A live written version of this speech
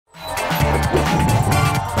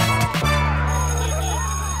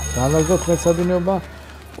განაგრძოთ მეცადინეობა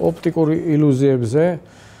ოპტიკური ილუზიებზე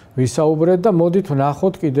ვისაუბრეთ და მოდით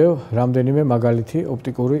ვნახოთ კიდევ რამდენიმე მაგალითი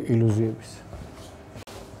ოპტიკური ილუზიების.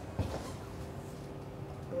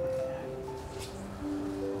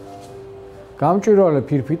 გამჭვირვალე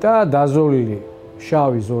ფირფიტა დაზოლილი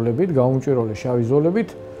შავი ზოლებით, გაუმჭვირვალე შავი ზოლებით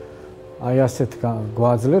აი ასეთ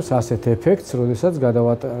გვაძლევს ასეთ ეფექტს, როდესაც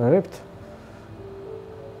გადავატარებთ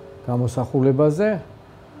გამოსახულებაზე.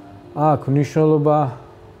 აქ მნიშვნელობა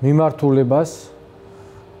მიმართულებას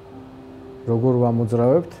როგორ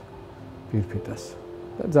ვამოძრავებთ ფირფიტას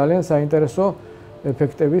და ძალიან საინტერესო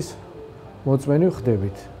ეფექტების მოწმენი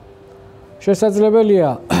ხდებით. შესაძლებელია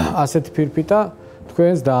ასეთი ფირფიტა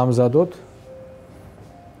თქვენს დაამზადოთ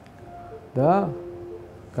და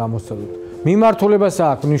გამოსცადოთ. მიმართულებას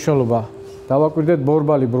აქვს მნიშვნელობა. დავაკვირდეთ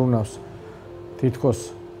ბორბალი ბრუნავს თითქოს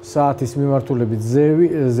საათის მიმართულებით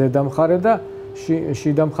ზედა მხარე და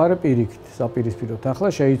შიდა მხარე პირიქით, საპირისპიროთ. ახლა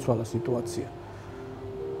შეიცვალა სიტუაცია.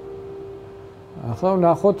 ახლა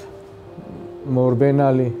ვნახოთ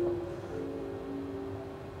მორბენალი.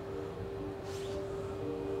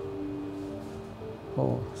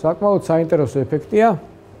 საკმაოდ საინტერესო ეფექტია.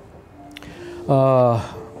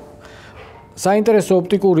 საინტერესო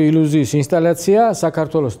ოპტიკური ილუზიის ინსტალაცია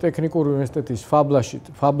საქართველოს ტექნიკური უნივერსიტეტის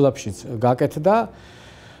ფაბლაბშიც გაკეთდა.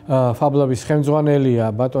 ფაბლაბის ხელმძღვანელია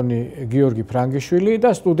ბატონი გიორგი ფრანგიშვილი და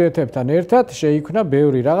სტუდენტებთან ერთად შეიქმნა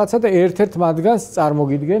ბევრი რაღაცა და ერთ-ერთ მათგანს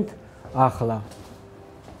წარმოგიდგენთ ახლა.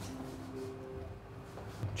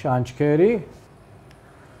 ჩანჩქერი.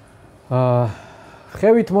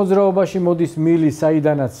 ხევით მოძრაობაში მოდის მილი,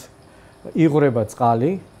 საიდანაც იღვრება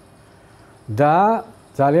წყალი და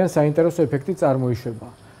ძალიან საინტერესო ეფექტი წარმოიშვება.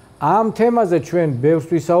 ამ თემაზე ჩვენ ბევრს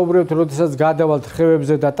ვისაუბრებთ, როდესაც გადავალთ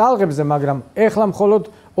ხევებზე და ტალღებზე, მაგრამ ეხლა მხოლოდ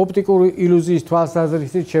ოპტიკური ილუზიის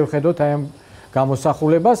თვალსაზრისით შევხედოთ აი ამ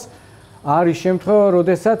გამოსახულებას. არის შემთხვევა,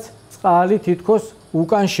 როდესაც წყალი თითქოს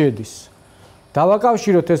უკან შედის.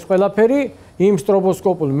 დავაკავშიროთ ეს ყველაფერი იმ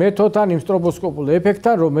სტრობოსკოპულ მეთოდთან, იმ სტრობოსკოპულ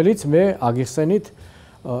ეფექტთან, რომელიც მე აგიხსენით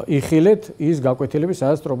იხილეთ ის გაკვეთილები,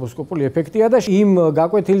 სადაც სტრობოსკოპული ეფექტია და იმ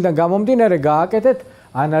გაკვეთილიდან გამომდინარე გააკეთეთ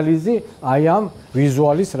ანალიზი აი ამ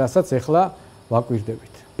ვიზუალის, რასაც ახლა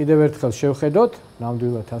ვაკვირდებით. კიდევ ერთხელ შევხედოთ,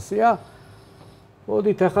 ნამდვილად ასეა.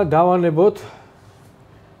 მოდით ახლა დავანებოთ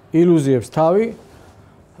ილუზიებს თავი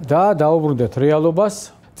და დავუბრუნდეთ რეალობას.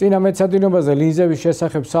 წინა მეცადინებაზე ლინზების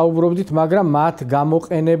შესახებ საუბრობდით, მაგრამ მათ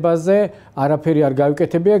გამოყენებაზე არაფერი არ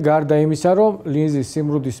გავიკეთებია, გარდა იმისა, რომ ლინზის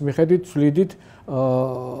სიმრუდის მიხედვით ვცვლიდით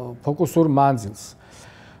ფოკუსურ მანძილს.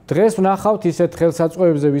 დღეს ვნახავთ ისეთ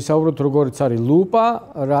ხელსაწყოებზე ვისაუბროთ, როგორიც არის ლუპა,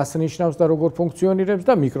 რას ნიშნავს და როგორ ფუნქციონირებს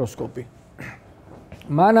და მიკროსკოპი.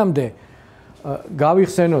 მანამდე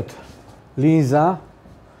გავიხსენოთ ლინზა,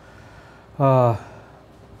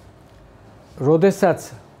 როდესაც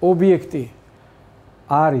ობიექტი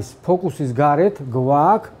არის ფოკუსის გარეთ,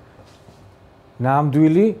 გვაქვს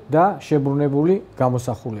ნამდვილი და შებრუნებული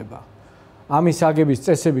გამოსახულება. ამის აგების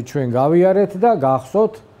წესები ჩვენ გავიარეთ და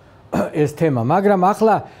გახსოვთ ეს თემა, მაგრამ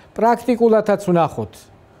ახლა პრაქტიკულადაც ვნახოთ.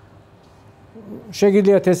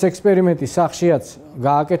 შეგიძლიათ ეს ექსპერიმენტი სახშიაც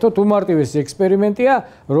გააკეთოთ, უმარტივესი ექსპერიმენტია,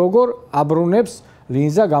 როგორ აბრუნებს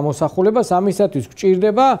ლინზა გამოსახულებას. ამისათვის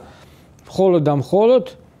გვჭირდება მხოლოდ და მხოლოდ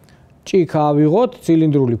ჭიქა ავიღოთ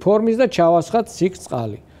ცილინდრული ფორმის და ჩავასხათ სიგ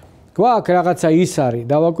წყალი. გვაქვს რაღაცა ისარი,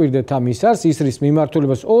 დავაკვირდეთ ამ ისარს, ისრის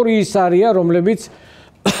მიმართულებას ორი ისარია, რომლებიც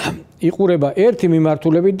იყურება ერთი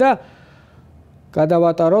მიმართულებით და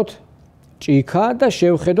გადავატაროთ ჭიქა და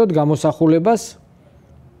შევხედოთ გამოსახულებას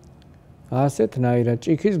ასეთნაირად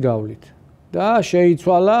ჭიქის გავლით და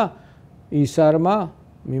შეიცვალა ისარმა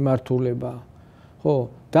მიმართულება. ხო,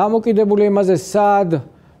 დამოკიდებული იმაზე სად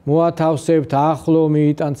მოათავსებთ, ახლო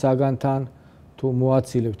მიიტანთ საგანთან თუ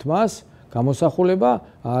მოაცილებთ მას, გამოსახულება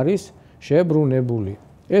არის შებრუნებული.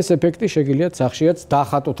 ეს ეფექტი შეგიძლიათ სახშიაც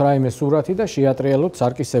დახატოთ რაიმე სურათი და შეატრიალოთ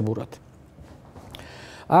სარკისებურად.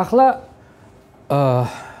 ახლა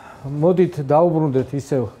მოდით დავუბრუნდეთ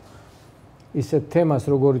ისეთ თემას,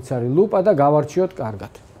 როგორიც არის ლუპა და გავარჩიოთ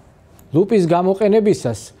კარგად. ლუპის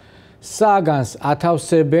გამოყენებისას საგანს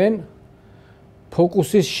ათავსებენ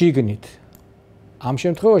ფოკუსის შიგნით. ამ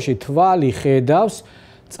შემთხვევაში თვალი ხედავს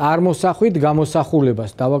წარმოსახვით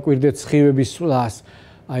გამოსახულებას. დავაკვირდეთ სხივების სვლას.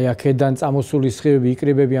 აი აქედან წამოსული სხივები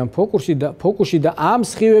იკრიბებიან ფოკუსში და ამ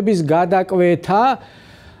სხივების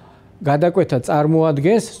გადაკვეთა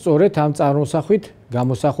წარმოადგენს სწორედ ამ წარმოსახვით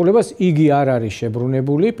გამოსახულებას. იგი არ არის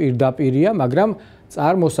შებრუნებული, პირდაპირია, მაგრამ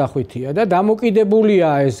წარმოსახვითია და დამოკიდებულია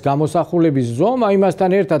ეს გამოსახულების ზომა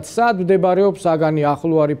იმასთან ერთად, სად მდებარეობს საგანი,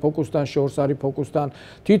 ახლო არის ფოკუსთან, შორს არის ფოკუსთან,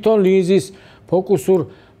 თვითონ ლინზის ფოკუსურ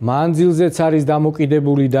მანძილზეც არის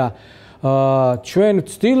დამოკიდებული და ჩვენ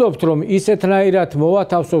ვცდილობთ, რომ ისეთნაირად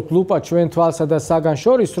მოვათავსოთ ლუპა ჩვენ თვალსა და საგან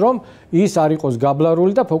შორის, რომ ის არ იყოს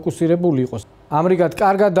გაბლარული და ფოკუსირებული იყოს. ამრიგად,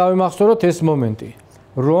 კარგად დავიმახსოვროთ ეს მომენტი,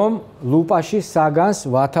 რომ ლუპაში საგანს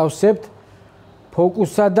ვათავსებთ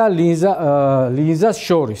ფოკუსსა და ლინზას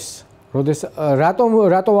შორის. რატომ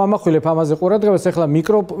ვამახვილებ ამაზე ყურადღებას? ეხლა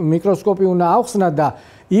მიკროსკოპი უნდა ავხსნა და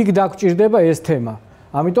იქ დაგჭირდება ეს თემა.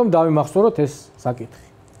 ამიტომ დავიმახსოვროთ ეს საკითხი.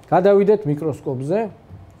 გადავიდეთ მიკროსკოპზე.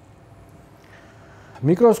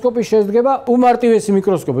 მიკროსკოპი შედგება უმარტივესი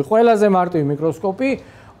მიკროსკოპი, ყველაზე მარტივი მიკროსკოპი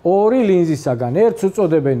ორი ლინზისაგან. ერთს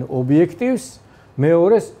უწოდებენ ობიექტივს,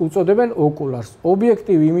 მეორეს უწოდებენ ოკულარს.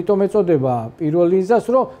 ობიექტივი იმიტომ ეწოდება პირველ ლინზას,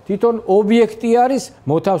 რომ თვითონ ობიექტი არის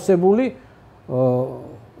მოთავსებული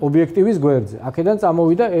ობიექტივის გვერდზე. აქედან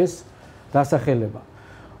წამოვიდა ეს დასახელება.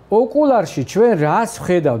 ოკულარში ჩვენ რას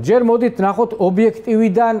ვხედავთ? ჯერ მოდით ნახოთ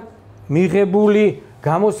ობიექტივიდან მიღებული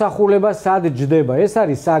გამოსახულება სად ჯდება. ეს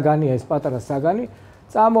არის საგანი, ეს პატარა საგანი.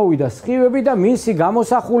 წამოვიდა სხივები და მისი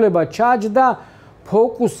გამოსახულება ჩაჯდა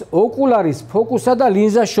ოკულარის ფოკუსსა და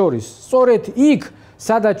ლინზას შორის. სწორედ იქ,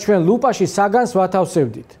 სადაც ჩვენ ლუპაში საგანს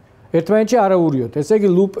ვათავსებდით. ერთმანეთში არაურიოთ. ესე იგი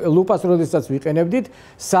ლუპას როდესაც ვიყენებდით,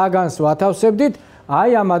 საგანს ვათავსებდით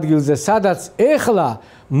აი ამ ადგილზე, სადაც ეხლა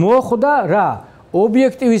მოხდა რა?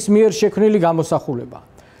 ობიექტივის მიერ შექმნილი გამოსახულება.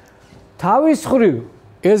 თავის მხრივ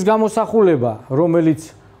ეს გამოსახულება,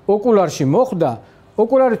 რომელიც ოკულარში მოხდა,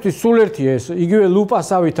 ოკულარისთვის სულ ერთია ეს, იგივე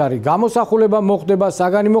ლუპასავით არის, გამოსახულება მოხდება,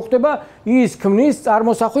 საგანი მოხდება, ის ქმნის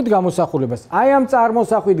წარმოსახვით გამოსახულებას. აი ამ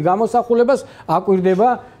წარმოსახვით გამოსახულებას აკვირდება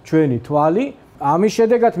ჩვენი თვალი. ამის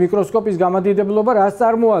შედეგად მიკროსკოპის გამადიდებლობა რას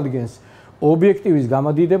წარმოადგენს? ობიექტივის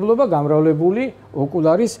გამადიდებლობა გამრავლებული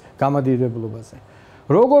ოკულარის გამადიდებლობაზე.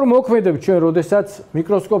 როგორ მოქმედებ ჩვენ, როდესაც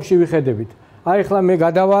მიკროსკოპში ვიხედებით? აი ახლა მე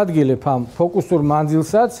გადავაადგილებ ამ ფოკუსურ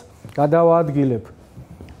მანძილსაც, გადავაადგილებ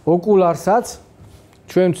ოკულარსაც.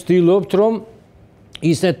 ჩვენ ვცდილობთ, რომ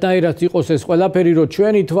ისეთნაირად იყოს ეს ყველაფერი, რომ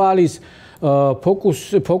ჩვენი თვალის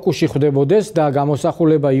ფოკუსში ხვდებოდეს და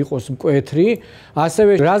გამოსახულება იყოს მკვეთრი.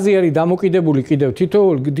 ასევე რაზე არის დამოკიდებული კიდევ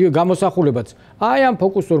თითოეულ გამოსახულებაც? აი ამ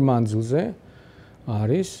ფოკუსურ მანძილზე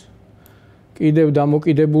არის. კიდევ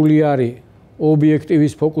დამოკიდებული არის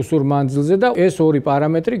ობიექტივის ფოკუსურ მანძილზე და ეს ორი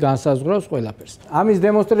პარამეტრი განსაზღვრავს ყველაფერს. ამის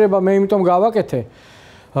დემონსტრირება მე იმიტომ გავაკეთე,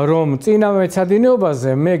 რომ წინა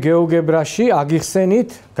მეცადინეობაზე მე გეოგებრაში აგიხსენით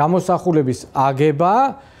გამოსახულების აგება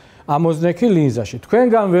ამოზნექი ლინზაში.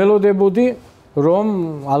 თქვენგან ველოდებოდი, რომ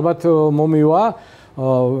ალბათ მომივა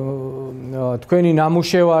თქვენი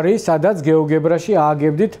ნამუშევარი, სადაც გეოგებრაში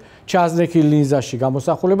ააგებდით ჩაზნექილ ლინზაში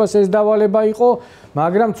გამოსახულებას. ეს დავალება იყო,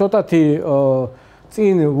 მაგრამ ცოტათი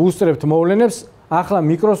წინ ვუსწრებთ მოვლენებს. ახლა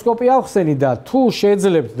მიკროსკოპი ავხსენი და თუ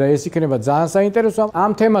შეძლებთ და ეს იქნება ძალიან საინტერესო,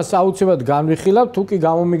 ამ თემას აუცილებლად განვიხილავთ, თუ კი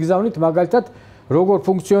გამომიგზავნით მაგალითად როგორ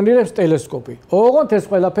ფუნქციონირებს ტელესკოპი. ოღონდ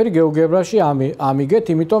ეს ყველაფერი გეოგებრაში ამიგეთ,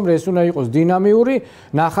 იმიტომ რომ ეს უნდა იყოს დინამიური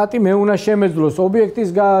ნახატი, მე უნდა შემეძლოს ობიექტის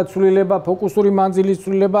გაცვლილება, ფოკუსური მანძილის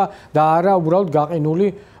ცვლილება და არა უბრალოდ გაყინული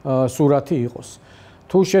სურათი იყოს.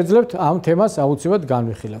 თუ შეძლებთ, ამ თემას აუცილებლად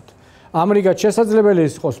განვიხილავთ. ამრიგად შესაძლებელი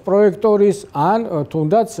იყოს პროექტორის ან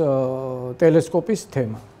თუნდაც ტელესკოპის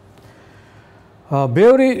თემა.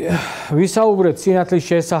 ბევრი ვისაუბრეთ სინათლის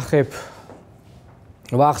შესახებ,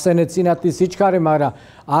 ვახსენეთ სინათლის სიჩქარე, მაგრამ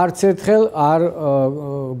არც ერთხელ არ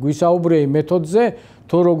გვისაუბრე მეთოდზე,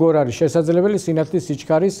 თუ როგორ არის შესაძლებელი სინათლის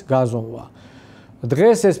სიჩქარის გაზომვა.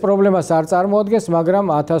 დღეს ეს პრობლემას არ წარმოადგენს,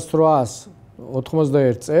 მაგრამ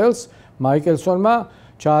 1891 წელს მაიკელსონმა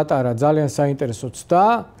ჩაატარა ძალიან საინტერესო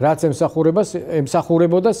ცდა, რაც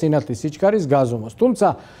ემსახურებოდა სინათლის სიჩქარის გაზომვას. თუმცა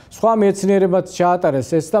სხვა მეცნიერებად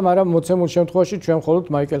ჩაატარეს ეს ცდა, მაგრამ მოცემულ შემთხვევაში ჩვენ მხოლოდ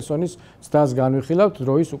მაიკელსონის ცდას განვიხილავთ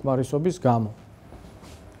დროის უკმარისობის გამო.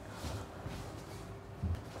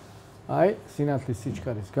 აი, სინათლის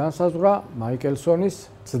სიჩქარის განსაზღვრა, მაიკელსონის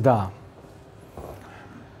ცდა.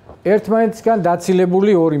 ერთმანეთისგან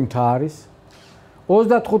დაცილებული ორი მთა არის,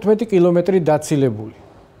 35 კილომეტრი დაცილებული.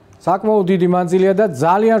 საკმაოდ დიდი მანძილია და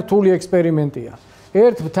ძალიან რთული ექსპერიმენტია.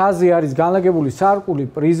 ერთ მთაზე არის განლაგებული სარკული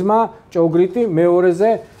პრიზმა, ჭოგრიტი, მეორეზე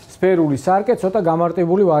სფერული სარკე, ცოტა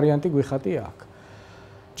გამარტივებული ვარიანტი გვიხატია აქ.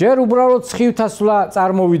 ჯერ უბრალოდ სხივთასვლა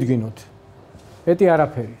წარმოვიდგინოთ. მეტი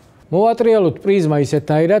არაფერი. მოვატრიალოთ პრიზმა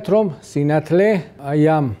ისეთნაირად, რომ სინათლე აი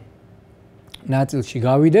ამ ნაწილში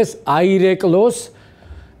გავიდეს, აირეკლოს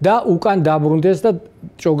და უკან დაბრუნდეს და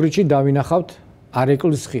ჭოგრიტში დავინახავთ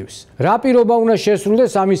არეკლის სხივს. რა პირობა უნდა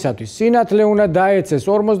შესრულდეს ამისათვის? სინათლე უნდა დაეცეს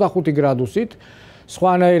 45 გრადუსით,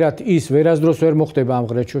 სხვანაირად ის ვერასდროს ვერ მოხდება ამ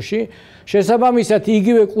ღრეჩოში. შესაბამისად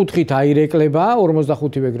იგივე კუთხით აირეკლება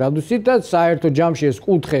 45 გრადუსით და საერთო ჯამში ეს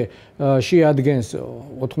კუთხე შეადგენს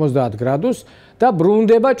 90 გრადუსს და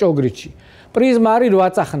ბრუნდება ჭოგრიტში. პრიზმა არის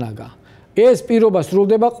 8 წახნაგა. ეს პირობა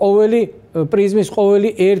სრულდება ყოველი პრიზმის ყოველი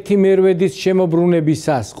ერთი მერვედის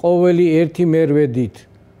შემოbrunებისას, ყოველი ერთი მერვედით.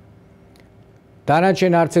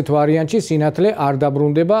 დანარჩენ არც ერთ ვარიანტში სინათლე არ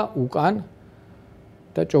დაბრუნდება უკან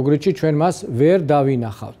და ჭოგრეთში ჩვენ მას ვერ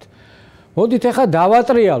დავინახავთ. მოდით ახლა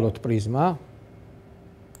დავატრიალოთ პრიზმა.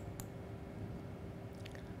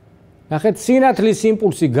 ნახეთ, სინათლის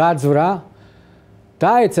იმპულსი გაძვრა,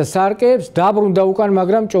 დაეცა სარკეებს, დაბრუნდა უკან,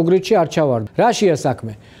 მაგრამ ჭოგრეთში არ ჩავარდა. რაშია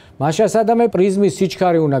საქმე? მაშასადამე პრიზმის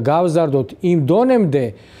სიჩქარე უნდა გავზარდოთ იმ დონემდე,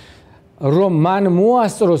 რომ მან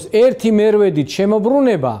მოასწროს ერთი მერვედით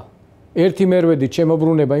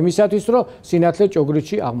შემოbrunება იმისათვის, რომ სინათლე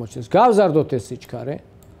ჭოგრეთში აღმოჩნდეს. გავზარდოთ ეს სიჩქარე.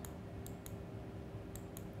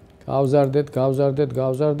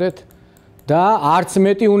 გავზარდეთ და არც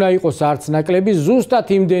მეტი უნდა იყოს, არც ნაკლები, ზუსტად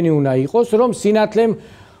იმდენი უნდა იყოს, რომ სინათლემ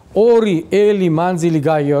ორი ელი მანძილი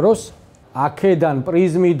გაიაროს აქედან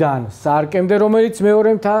პრიზმიდან სარკემდე, რომელიც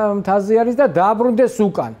მეორე მთაზე არის და დაბრუნდეს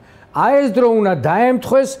უკან. აი ეს დრო უნდა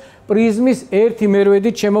დაემთხვეს პრიზმის ერთი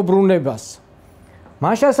მერვედით შემოbrunებას.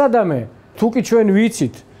 მაშასადამე, თუ კი ჩვენ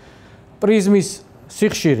ვიცით პრიზმის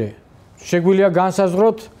სიხშირე, შეგვიძლია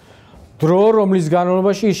განსაზღვროთ დრო, რომლის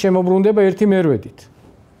განმავლობაში ის შემოbrunდება ერთი მერვედით.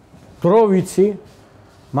 დრო ვიცი,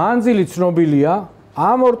 მანძილი ცნობილია,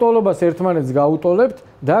 ამ ორ ტოლობას ერთმანეთს გაუტოლებთ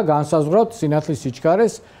და განსაზღვრავთ სინათლის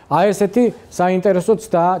სიჩქარეს. აი ესეთი საინტერესო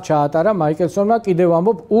ცდა ჩაატარა მაიკელსონმა, კიდევ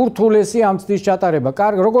ამბობ, ურთულესი ამ ცდის ჩატარება.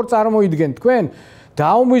 როგორ წარმოიდგენთ თქვენ?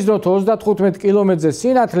 დაუმიზნოთ 35 კილომეტრზე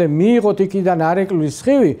სინათლე, მიიღოთ იქიდან არეკლის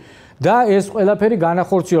სხივი და ეს ყველაფერი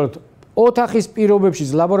განახორციელოთ. ოთახის პირობებში,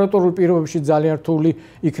 ლაბორატორიულ პირობებში ძალიან რთული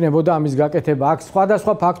იქნებოდა ამის გაკეთება. აქ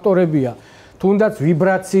სხვადასხვა ფაქტორებია. თუნდაც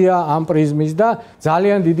ვიბრაცია ამ პრიზმის და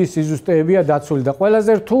ძალიან დიდი სიზუსტეებია დაცული და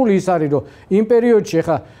ყველაზე რთული ის არის, რომ იმ პერიოდში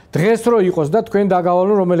ახლა დღეს რო იყოს და თქვენ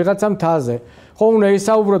დაგავალო რომელიღაცა მთაზე. ხო უნდა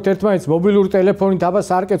ისაუბროთ ერთმანეთს მობილური ტელეფონით, აბა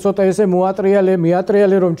სარკე ცოტა ესე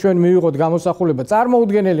მიატრიალე რომ ჩვენ მივიღოთ გამოსახულება.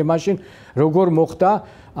 წარმოუდგენელი მაშინ როგორ მოხდა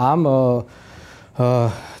ამ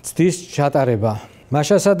ცდის ჩატარება.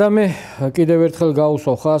 მაშასადამე კიდევ ერთხელ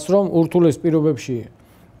გაუსვა ხას, რომ ურთულეს პირობებში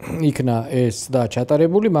იქნა ეს და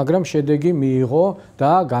ჩატარებული, მაგრამ შედეგი მიიღო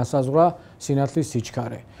და განსაზღვრა სინათლის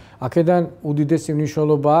სიჩქარე. აქედან უდიდესი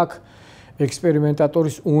მნიშვნელობა აქვს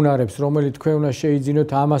ექსპერიმენტატორის უნარებს, რომელიც თქვენ უნდა შეიძინოთ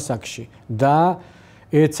ამ ასაკში და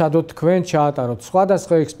ეცადოთ თქვენ ჩაატაროთ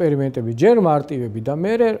სხვადასხვა ექსპერიმენტები, ჯერ მარტივები და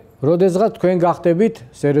მერე როდესღაც თქვენ გახდებით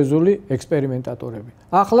სერიოზული ექსპერიმენტატორები.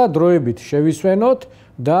 ახლა დროებით შევისვენოთ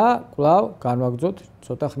და კვლავ განვაგრძოთ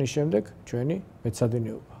ცოტა ხნის შემდეგ ჩვენი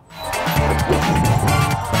მეცადინეობა.